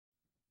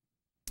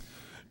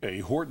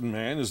A Horton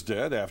man is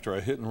dead after a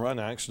hit-and-run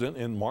accident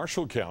in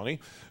Marshall County.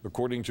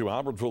 According to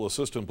Albertville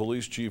Assistant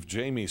Police Chief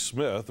Jamie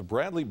Smith,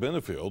 Bradley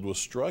Benefield was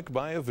struck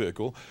by a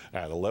vehicle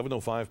at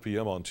 11:05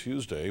 p.m. on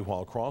Tuesday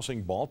while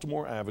crossing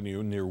Baltimore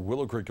Avenue near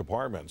Willow Creek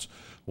Apartments.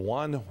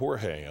 Juan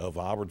Jorge of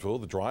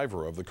Albertville, the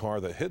driver of the car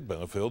that hit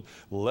Benefield,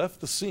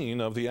 left the scene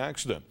of the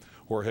accident.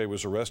 Jorge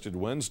was arrested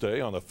Wednesday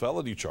on a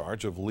felony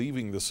charge of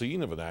leaving the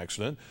scene of an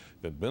accident.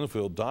 Then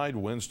Benefield died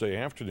Wednesday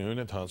afternoon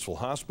at Huntsville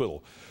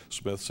Hospital.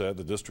 Smith said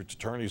the district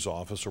attorney's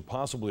office or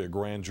possibly a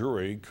grand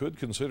jury could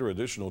consider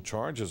additional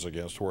charges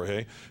against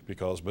Jorge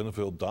because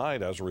Benefield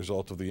died as a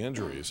result of the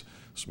injuries.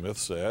 Smith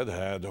said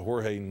had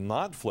Jorge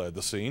not fled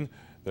the scene,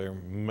 there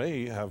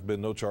may have been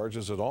no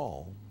charges at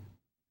all.